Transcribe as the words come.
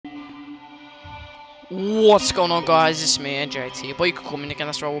What's going on, guys? It's me, JT, but you can call me Nick, and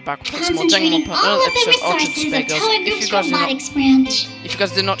that's right, we're back with some more Concentrating all of the episode of resources of Ultra Toa Group's robotics branch. If you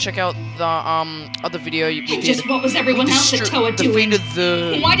guys did not check out the other video we did, Just what was everyone else at Toa doing? Defeated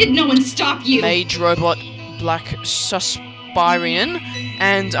the Why did no one stop you? mage robot Black Suspirian,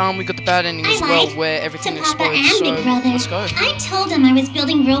 and we got the bad ending as well, where everything to Papa explodes. and So Big Brother. let's go. I told him I was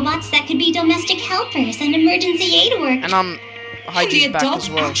building robots that could be domestic helpers and emergency aid work. And And the Haiji's back adult as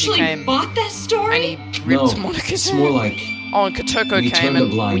well. He actually came bought that story? and he ripped Monica's it's head. more like Oh, and Kotoko we came turned a and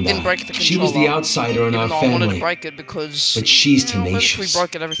we blind didn't eye. break the controller. She was the outsider in our Even though I wanted to family, break it because, but she's you know, if tenacious, we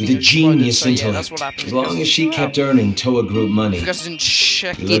broke it, everything with a exploded, genius so yeah, intellect. that's what happened. As long as she kept earning Toa Group money, You guys didn't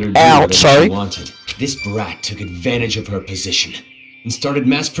check we let her it do out, whatever sorry. she wanted. This brat took advantage of her position and started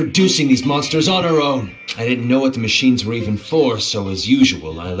mass-producing these monsters on her own. I didn't know what the machines were even for, so as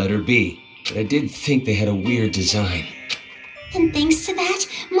usual, I let her be. But I did think they had a weird design. And thanks to that,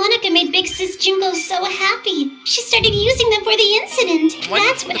 Monica made Big Sis Junko so happy. She started using them for the incident.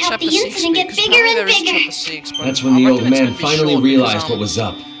 That's what helped the incident get bigger and bigger. That's when the old man finally realized what was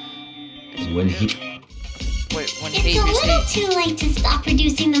up. And when he... It's a little too late to stop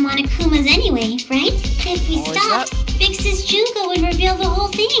producing the Monokumas anyway, right? If we stopped, Big Sis Junko would reveal the whole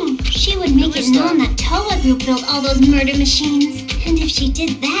thing. She would make it known that Toa Group built all those murder machines. And if she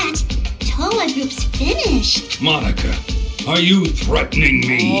did that, Toa Group's finished. Monica, are you threatening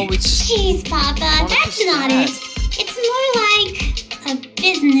me? Oh, it's... Jeez, Papa, that's not it. It's more like a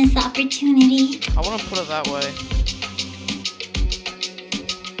business opportunity. I want to put it that way.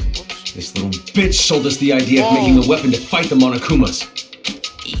 This little bitch sold us the idea of making the weapon to fight the Monokumas.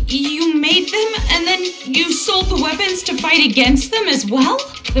 You made them, and then you sold the weapons to fight against them as well?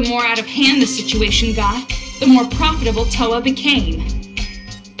 The more out of hand the situation got, the more profitable Toa became.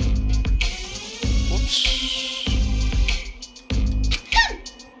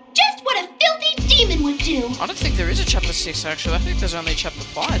 Just what a filthy demon would do. I don't think there is a chapter 6 actually. I think there's only chapter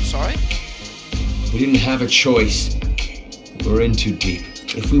 5, sorry. We didn't have a choice. We were in too deep.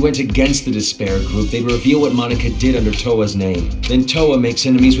 If we went against the Despair Group, they'd reveal what Monica did under Toa's name. Then Toa makes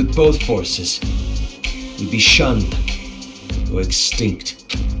enemies with both forces. We'd be shunned. Go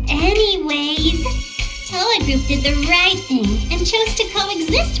extinct. Anyways, Toa Group did the right thing and chose to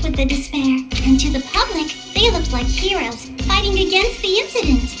coexist with the Despair. And to the public, they looked like heroes fighting against the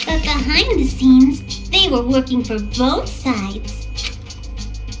incident. But behind the scenes, they were working for both sides.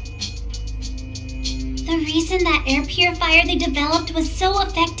 The reason that air purifier they developed was so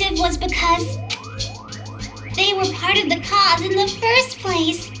effective was because they were part of the cause in the first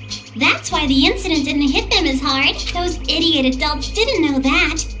place. That's why the incident didn't hit them as hard. Those idiot adults didn't know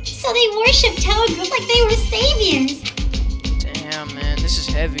that, so they worshipped Toa Group like they were saviors. Damn, man, this is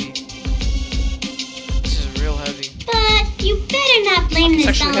heavy. This is real heavy. But you better not blame It's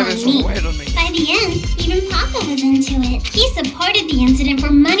this actually all heavy, on it's me. weight on me. By the end, even Papa was into it. He supported the incident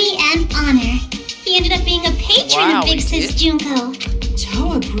for money and honor. He ended up being a patron of Big Sis Junko.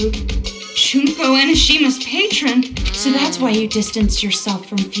 Toa Group? Junko Anishima's patron? So that's why you distanced yourself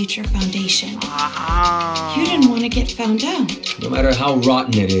from Future Foundation. You didn't want to get found out. No matter how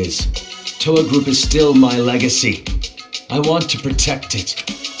rotten it is, Toa Group is still my legacy. I want to protect it.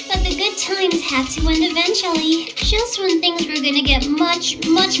 But the good times have to end eventually. Just when things were gonna get much,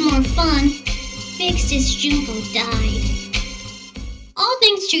 much more fun, Big Sis Junko died. All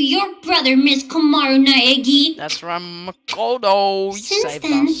thanks to your brother, Miss Komaru Naegi. That's right, Makoto. Since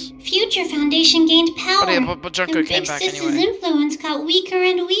then, Future Foundation gained power, but Junko and came Big back Sis's anyway. influence got weaker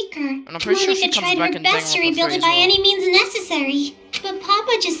and weaker. And I'm pretty sure she Monica comes tried back her in best to Danganronpa rebuild 3 it as by well. any means necessary. But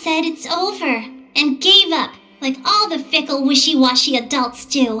Papa just said it's over, and gave up, like all the fickle, wishy-washy adults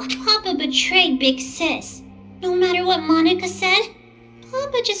do. Papa betrayed Big Sis. No matter what Monica said,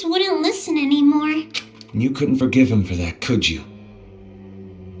 Papa just wouldn't listen anymore. And you couldn't forgive him for that, could you?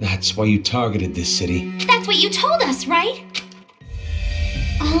 That's why you targeted this city. That's what you told us, right?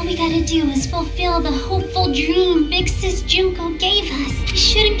 All we gotta do is fulfill the hopeful dream Big Sis Junko gave us. We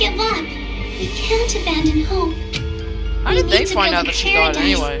shouldn't give up. We can't abandon hope. How did they find out that she died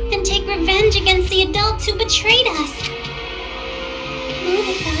anyway? And take revenge against the adults who betrayed us.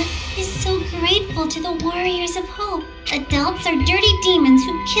 Monica is so grateful to the Warriors of Hope. Adults are dirty demons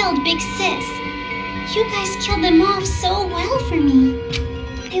who killed Big Sis. You guys killed them off so well for me.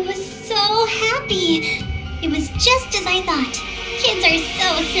 I was so happy. It was just as I thought. Kids are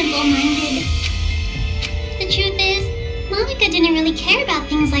so simple-minded. The truth is, Monica didn't really care about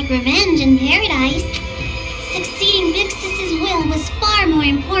things like revenge and paradise. Succeeding Big Sis's will was far more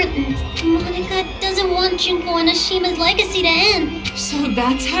important. Monica doesn't want Junko Anishima's legacy to end. So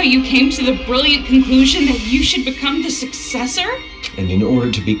that's how you came to the brilliant conclusion that you should become the successor? And in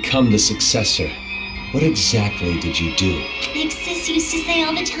order to become the successor, What exactly did you do? Big Sis used to say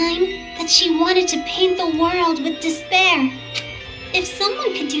all the time that she wanted to paint the world with despair. If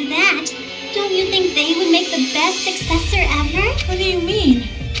someone could do that, don't you think they would make the best successor ever? What do you mean?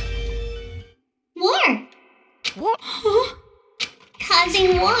 War. What? Huh?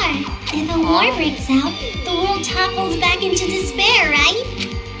 Causing war. If a war breaks out, the world topples back into despair, right?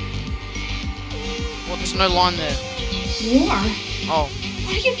 Well, there's no line there. War? Oh.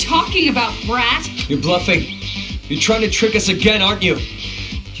 What are you talking about, brat? You're bluffing. You're trying to trick us again, aren't you?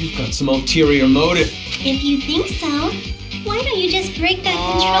 You've got some ulterior motive. If you think so, why don't you just break that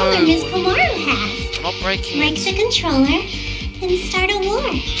controller Miss Komaru has? I'm not breaking Break it. the controller and start a war.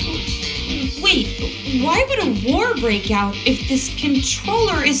 Wait, why would a war break out if this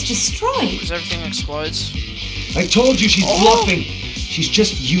controller is destroyed? Because everything explodes. I told you she's bluffing. She's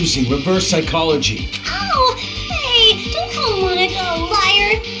just using reverse psychology. Ow! Hey, don't call Monica a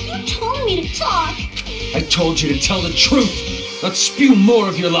liar. You told me to talk. I told you to tell the truth, not spew more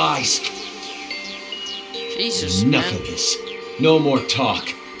of your lies. Jesus, Enough man. of this. No more talk.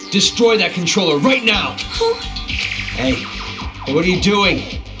 Destroy that controller right now. Hey, what are you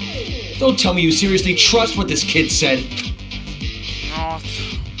doing? Don't tell me you seriously trust what this kid said. Oh.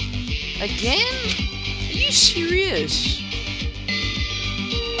 Again? Are you serious?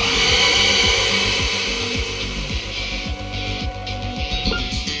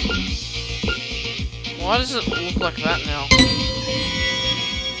 Why does it look like that now?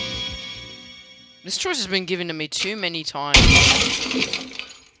 This choice has been given to me too many times.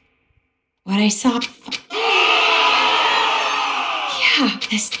 What I saw. Yeah,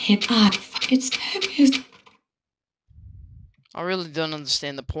 this hit odd. It's. I really don't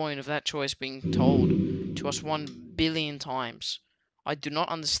understand the point of that choice being told to us 1 billion times. I do not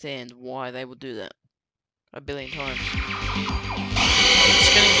understand why they would do that 1 billion times.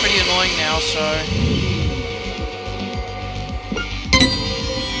 It's getting pretty annoying now, so...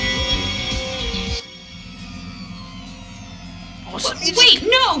 Awesome. Wait,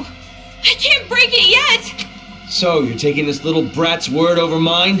 no! I can't break it yet! So, you're taking this little brat's word over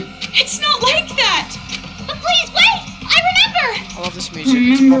mine? It's not like that! But please, wait! I remember! I love this music.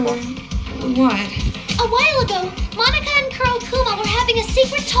 It's proper. What? A while ago, Monica and Kurokuma were having a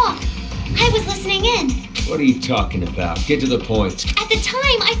secret talk. I was listening in. What are you talking about? Get to the point. At the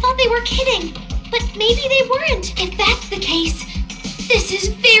time, I thought they were kidding. But maybe they weren't. If that's the case, this is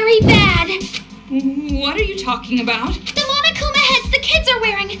very bad. What are you talking about? The Monokuma heads the kids are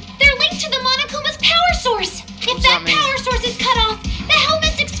wearing. They're linked to the Monokuma's power source. If does that that mean? power source is cut off, the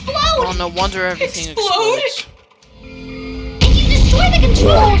helmets explode. Oh, no wonder everything Explode? explodes. If you destroy the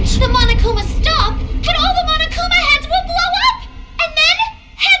controller, What? the Monokuma stop, but all the Monokuma heads will blow up. And then,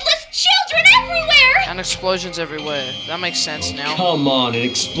 headless children everywhere. And explosions everywhere. That makes sense now. Come on, an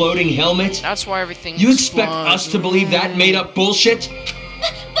exploding helmet? That's why everything You expect explodes. us to believe that made up bullshit?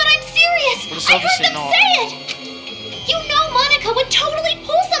 But I'm serious. But it's I heard obviously them not. say it. You know Monica would totally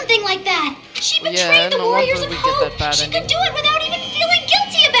pull something like that. She Yeah, betrayed the no Warriors wonder of we get Hope. that bad She ending. could do it without even feeling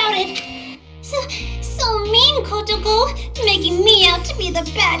guilty about it. So mean, Kotoko, making me out to be the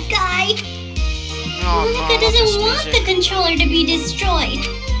bad guy. Oh, Monica no, doesn't this want music. the controller to be destroyed.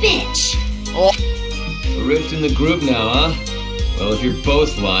 Bitch. Oh, A rift in the group now, huh? Well, if you're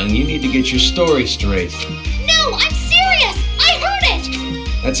both lying, you need to get your story straight. No, I'm serious. I heard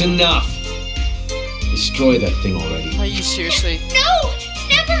it. That's enough. Destroy that thing already. are you seriously? No,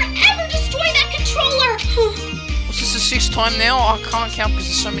 never ever destroy that controller. What's this, the 6th time now? I can't count because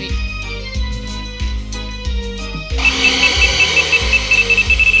there's so many.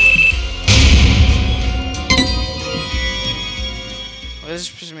 Oh, this is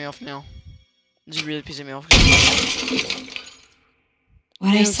pissing me off now. This is really pissing me off.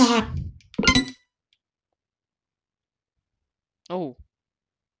 What I saw. Oh.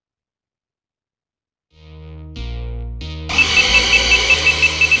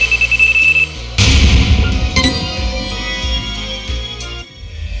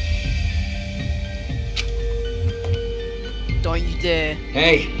 Don't you dare.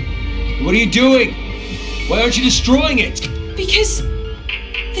 Hey, what are you doing? Why aren't you destroying it? Because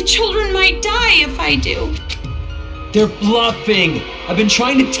the children might die if I do. They're bluffing. I've been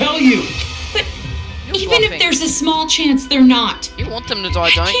trying to tell you. But You're even bluffing. if there's a small chance they're not, You want them to die,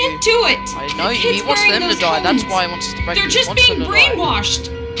 don't I you? can't do it. I know, The he kids wants wearing them to those die. That's helmets. why he wants us to break They're it. He just wants being them to die.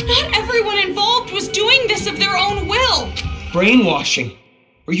 brainwashed. Not everyone involved was doing this of their own will. Brainwashing?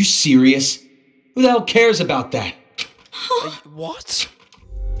 Are you serious? Who the hell cares about that? What?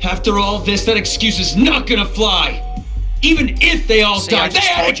 After all this, that excuse is not gonna fly. Even if they all See, I died, they just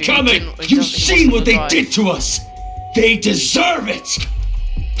had told it you, he coming. didn't- he You've doesn't- he seen wants what them they to die. did to us. They deserve it.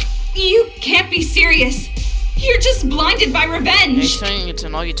 You can't be serious. You're just blinded by He's revenge. turning into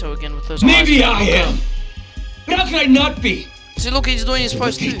Nagito again with those Maybe eyes. I am. But how could I not be? See, look, he's doing his What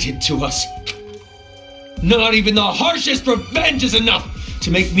post they too. did to us. Not even the harshest revenge is enough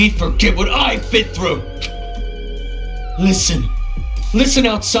to make me forget what I've been through. Listen. Listen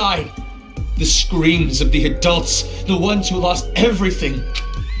outside. The screams of the adults, the ones who lost everything.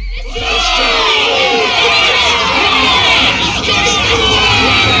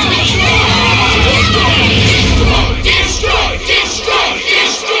 Destroy! Destroy!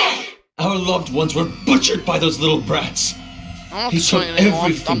 Destroy! Our loved ones were butchered by those little brats. I'm not He destroying took it anymore.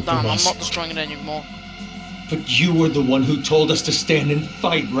 I'm everything done. from I'm us. not destroying it anymore. But you were the one who told us to stand and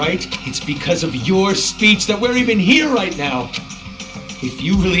fight, right? It's because of your speech that we're even here right now. If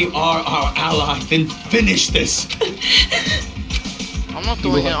you really are our ally, then finish this. I'm not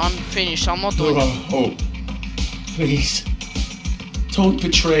doing You it. are- I'm finished. I'm not You're doing our it. hope. Please. Don't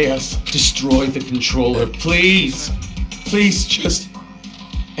betray us. Destroy the controller, please. Please just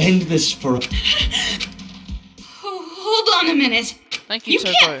end this for us. Hold on a minute. Thank you, You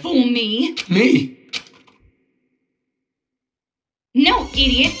Toko. can't fool me. Me? No,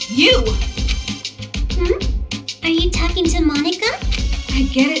 idiot. You. Are you talking to Monica? I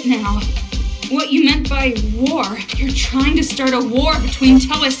get it now. What you meant by war. You're trying to start a war between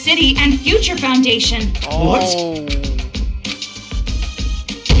Toa City and Future Foundation. Oh.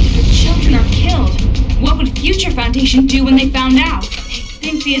 The children are killed. What would Future Foundation do when they found out? They'd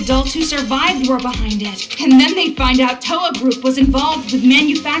think the adults who survived were behind it. And then they'd find out Toa Group was involved with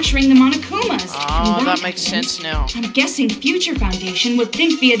manufacturing the Monokumas. Ah, And that makes happens, sense now. I'm guessing Future Foundation would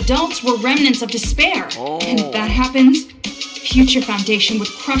think the adults were remnants of despair. Oh. And if that happens, Future Foundation would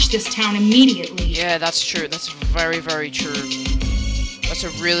crush this town immediately. Yeah, that's true. That's very, very true. That's a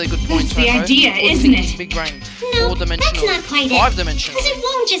really good point. That's the Toko. idea, Good isn't thinking, it? Big brain. No, Four-dimensional. that's not quite it. Five-dimensional. Because it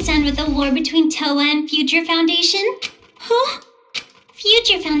won't just end with a war between Toa and Future Foundation. Huh?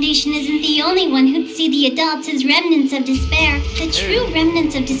 Future Foundation isn't the only one who'd see the adults as remnants of despair. The true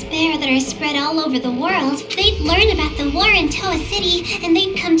remnants of despair that are spread all over the world. They'd learn about the war in Toa City, and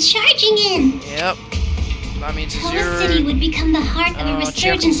they'd come charging in. Yep. That means a Toa City would become the heart of a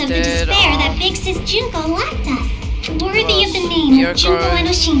resurgence of the Chiyoko's dead, despair that Big Sis Junko left us. Worthy of the else? name of Kyoko. Junko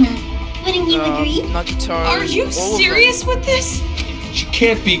Enoshima. Wouldn't you agree? Nagito. Are you all of them. serious with this? She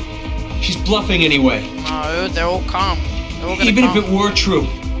can't be. She's bluffing anyway. No, they're all calm. They're all gonna Even if come. it were true,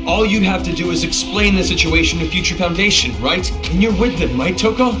 all you'd have to do is explain the situation to Future Foundation, right? And you're with them, right,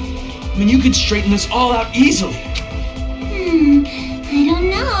 Toko? I mean, you could straighten this all out easily. I don't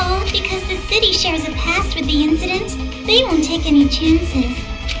know. Because the city shares a past with the incident, they won't take any chances.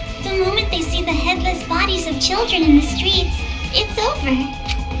 The moment they see the headless bodies of children in the streets, it's over.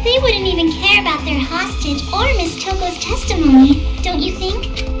 They wouldn't even care about their hostage or Miss Toko's testimony, don't you think?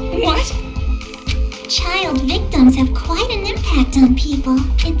 What? Child victims have quite an impact on people.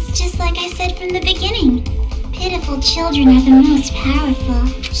 It's just like I said from the beginning. Pitiful children are the most powerful.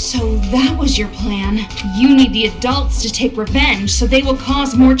 So that was your plan. You need the adults to take revenge so they will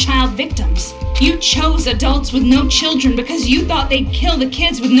cause more child victims. You chose adults with no children because you thought they'd kill the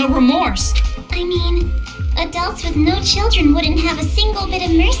kids with no remorse. I mean, adults with no children wouldn't have a single bit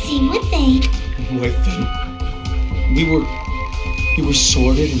of mercy, would they? Wait, then. We were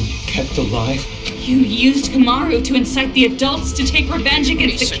sorted and kept alive? You used Kamaru to incite the adults to take revenge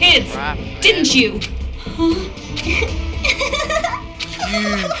against the Piece of kids, crap, man. didn't you?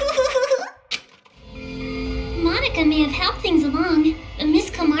 Monica may have helped things along, but Miss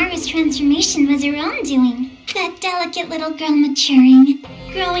Komaru's transformation was her own doing. That delicate little girl maturing,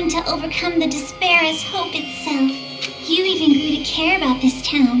 growing to overcome the despair as hope itself. You even grew to care about this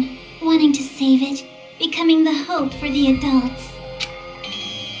town, wanting to save it, becoming the hope for the adults.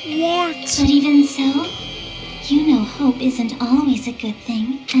 What? But even so, you know hope isn't always a good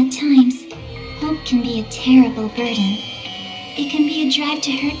thing. At times, hope can be a terrible burden. It can be a drive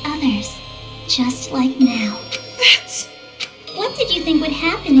to hurt others, just like now. What did you think would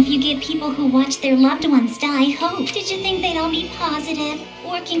happen if you gave people who watched their loved ones die hope? Did you think they'd all be positive,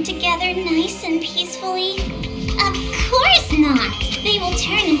 working together nice and peacefully? Of course not! They will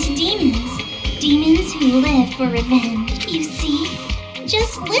turn into demons. Demons who live for revenge. You see?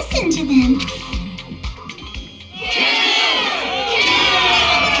 Just listen to them.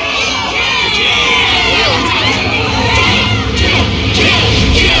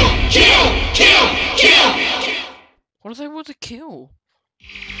 What do they want to kill?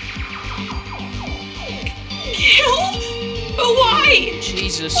 Kill? But why?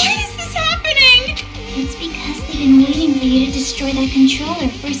 Jesus. Why is this happening? It's because they've been waiting for you to destroy that controller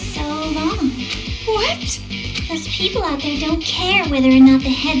for so long. What? Those people out there don't care whether or not the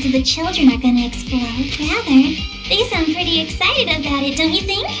heads of the children are gonna explode. Rather, they sound pretty excited about it, don't you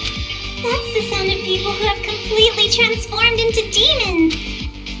think? That's the sound of people who have completely transformed into demons.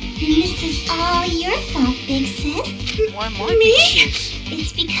 And this is all your fault, Big Sis. Why my Big Sis?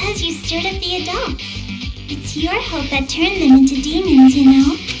 It's because you stirred up the adults. It's your hope that turned them into demons, you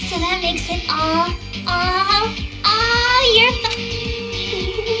know? So that makes it all your fault.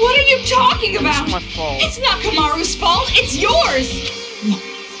 What are you talking about? It's my fault. It's not Kamaru's fault, it's yours!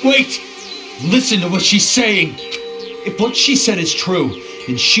 Wait! Listen to what she's saying! If what she said is true,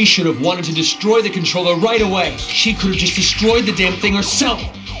 then she should have wanted to destroy the controller right away. She could have just destroyed the damn thing herself.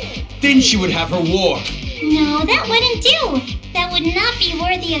 Then she would have her war. No, that wouldn't do. That would not be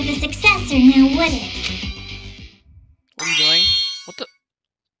worthy of the successor, now would it? What are you doing? What the?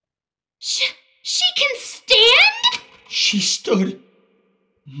 She can stand? She stood.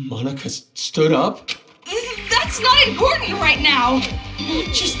 Monica stood up? That's not important right now!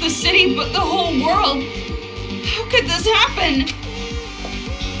 Not just the city, but the whole world. How could this happen?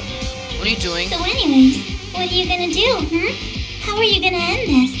 What are you doing? So anyways, what are you gonna do, How are you gonna end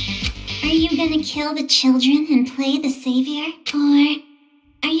this? Are you gonna kill the children and play the savior? Or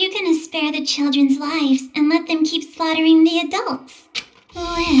are you gonna spare the children's lives and let them keep slaughtering the adults? Who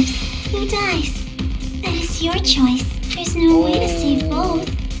lives? Who dies? That is your choice. There's no way to save both.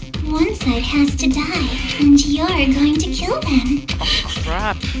 One side has to die, and you're going to kill them. Oh,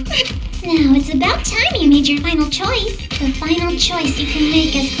 crap. Now, it's about time you made your final choice. The final choice you can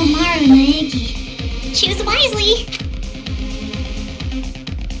make as Komaru Naegi. Choose wisely.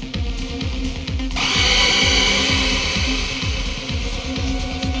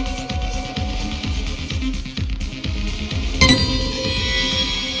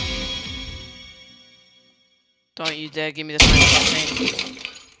 Don't you dare give me the same thing.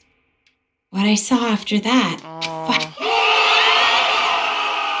 What I saw after that. Oh.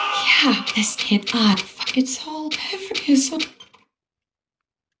 Yeah, this hit odd. Fuck, it's all Peverism.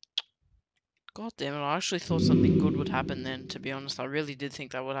 God damn it, I actually thought something good would happen then, to be honest. I really did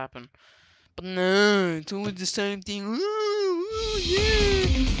think that would happen. But no, it's always the same thing.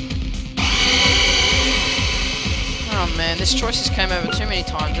 Oh man, this choice has came over too many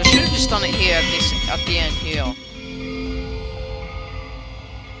times. I should have just done it here at the end here.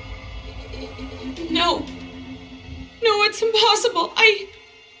 No. No, it's impossible. I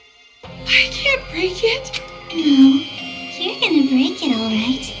can't break it. No, you're gonna break it,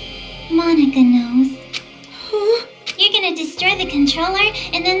 alright. Monica knows. Huh? You're gonna destroy the controller,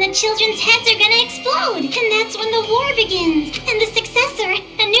 and then the children's heads are gonna explode. And that's when the war begins. And the successor,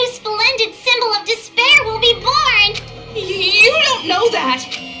 a new splendid symbol of despair, will be born. You don't know that.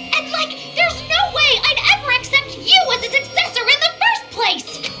 And there's no way I'd ever accept you as a successor in the first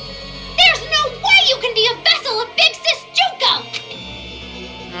place. There's no way you can be a vessel of Big Sis Junko.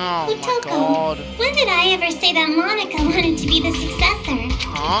 Oh my Otoko, god. when did I ever say that Monica wanted to be the successor?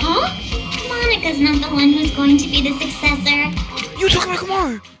 Huh? Monica's not the one who's going to be the successor. You took my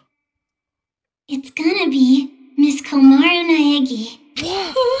Komaru! It's gonna be Miss Komaru Naegi.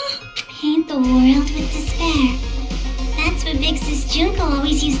 What? Paint the world with despair. That's what Big Sis Junko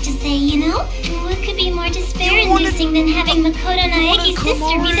always used to say, you know? What could be more despair-inducing than having Makoto Naegi's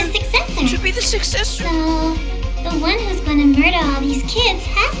sister be the successor? Should be the successor. So, the one who's gonna murder all these kids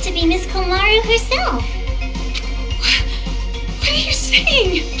has to be Miss Komaru herself. What are you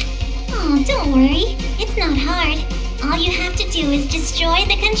saying? Oh, don't worry. It's not hard. All you have to do is destroy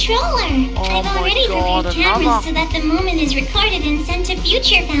the controller. Oh I've my already God, prepared cameras another. so that the moment is recorded and sent to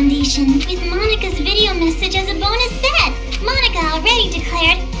Future Foundation with Monica's video message as a bonus set. Monica already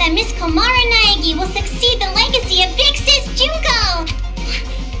declared that Miss Komaru Naegi will succeed the legacy of Big Sis Junko.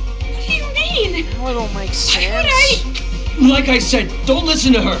 What do you mean? Now it all makes sense. Why would I? Like I said, don't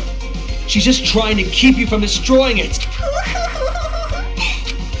listen to her. She's just trying to keep you from destroying it.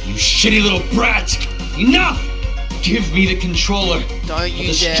 You shitty little brat! Enough! Give me the controller. Don't I'll you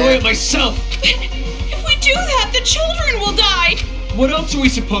destroy dare. it myself. If we do that, the children will die. What else are we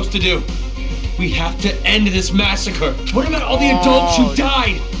supposed to do? We have to end this massacre. What about all the adults who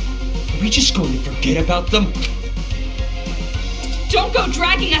died? Are we just going to forget about them? Don't go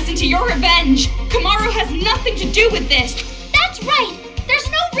dragging us into your revenge. Komaru has nothing to do with this. That's right. There's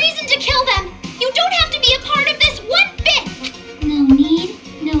no reason to kill them. You don't have to be a part of this one bit. No need,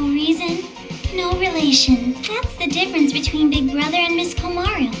 no reason, no relation. That's the difference between Big Brother and Miss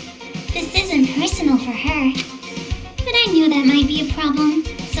Komaru. This isn't personal for her. But I knew that might be a problem,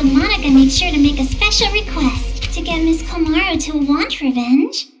 so Monica made sure to make a special request to get Miss Komaru to want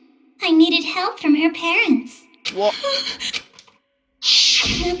revenge. I needed help from her parents. What?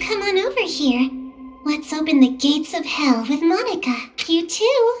 Now come on over here. Let's open the gates of hell with Monica. You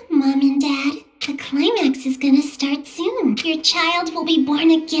too, Mom and Dad. The climax is gonna start soon. Your child will be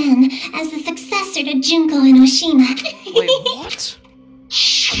born again as the successor to Junko and Oshima. Wait,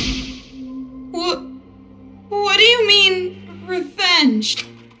 what? What do you mean, revenge?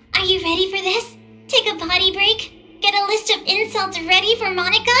 Are you ready for this? Take a potty break? Get a list of insults ready for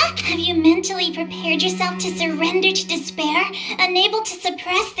Monica? Have you mentally prepared yourself to surrender to despair, unable to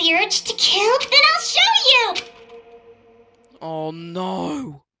suppress the urge to kill? Then I'll show you! Oh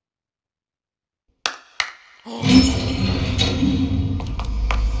no.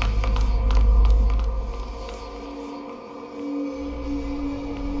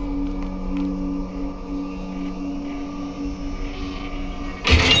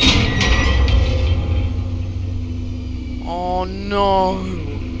 Oh no.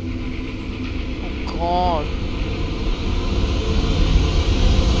 Oh god.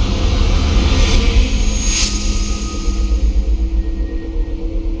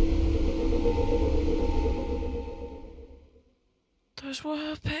 Those were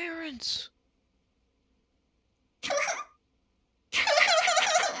her parents.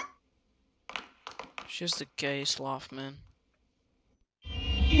 She's the gayest laugh, man.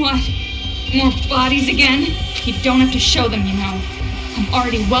 What? More bodies again? You don't have to show them, you know. I'm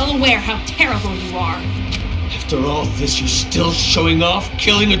already well aware how terrible you are. After all this, you're still showing off,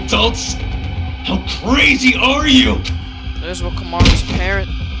 killing adults? How crazy are you? Those were Kamaru's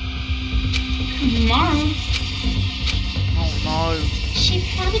parents. Kamaru? Oh no. She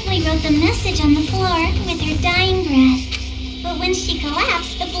probably wrote the message on the floor with her dying breath. But when she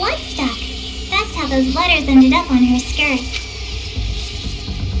collapsed, the blood stuck. That's how those letters ended up on her skirt.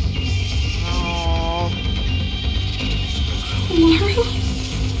 Oh. Kamaru?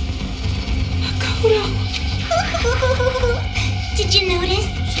 Makoto? Did you notice?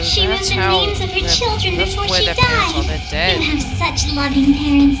 So She wrote that's the how names of her their- children that's before where she their parents are. died. They're dead. You have such loving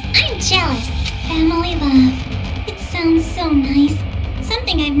parents. I'm jealous. Family love. It sounds so nice.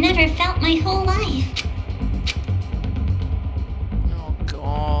 Something I've never felt my whole life. Oh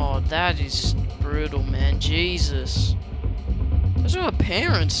god, that is brutal, man. Jesus. Those are her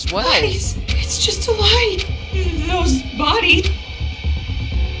parents as well. Lies! It's just a lie! Those bodies...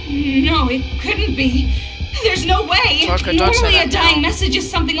 No, it couldn't be. There's no way! Parker, don't say Normally that a dying now. message is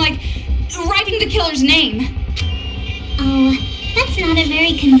something like writing the killer's name. Oh, that's not a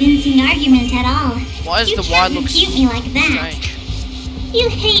very convincing argument at all. Why does You the can't Y look refute me like that. strange? You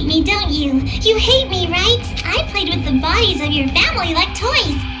hate me, don't you? You hate me, right? I played with the bodies of your family like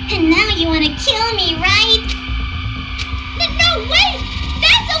toys. And now you want to kill me, right? No, wait!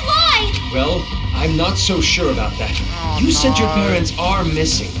 That's a lie! Well, I'm not so sure about that. Oh, You said your no. parents are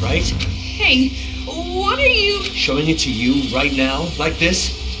missing, right? Hey, what are you... Showing it to you right now, like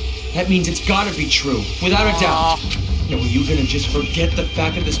this? That means it's gotta be true, without a doubt. Now, are you gonna just forget the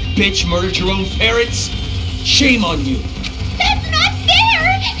fact that this bitch murdered your own parents? Shame on you! That's not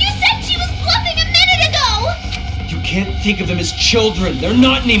fair! You said she was bluffing a minute ago! You can't think of them as children. They're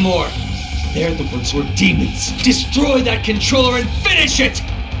not anymore. They're the ones who are demons. Destroy that controller and finish it!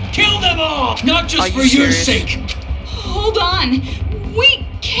 Kill them all! Not Are just you for your serious? sake! Hold on. We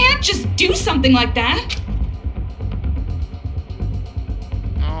can't just do something like that.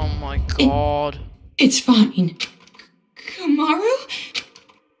 Oh my god. It's fine. Kamaru?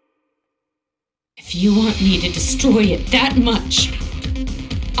 If you want me to destroy it that much,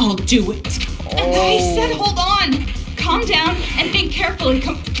 I'll do it. I said hold on. Calm down and think carefully.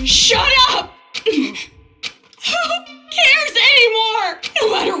 Shut up! Who cares anymore?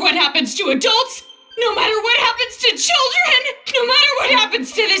 No matter what happens to adults, no matter what happens to children, no matter what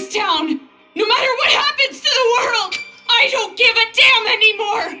happens to this town, no matter what happens to the world, I don't give a damn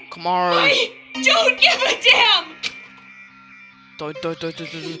anymore! Kamaru. I don't give a damn! Don't.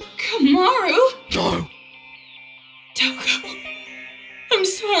 Kamaru? No. Toko. I'm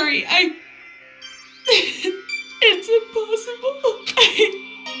sorry, It's impossible.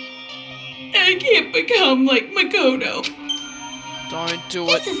 I can't become like Makoto. Don't do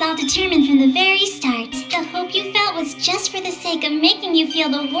This it. is all determined from the very start. The hope you felt was just for the sake of making you feel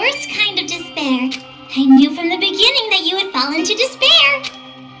the worst kind of despair. I knew from the beginning that you would fall into despair.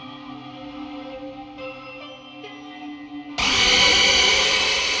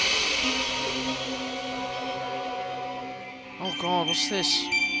 Oh god, what's this?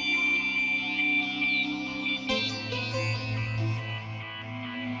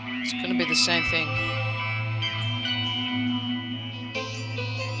 It's gonna be the same thing.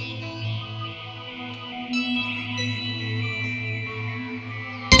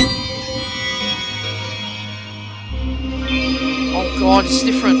 Oh god, it's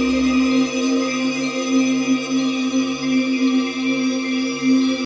different.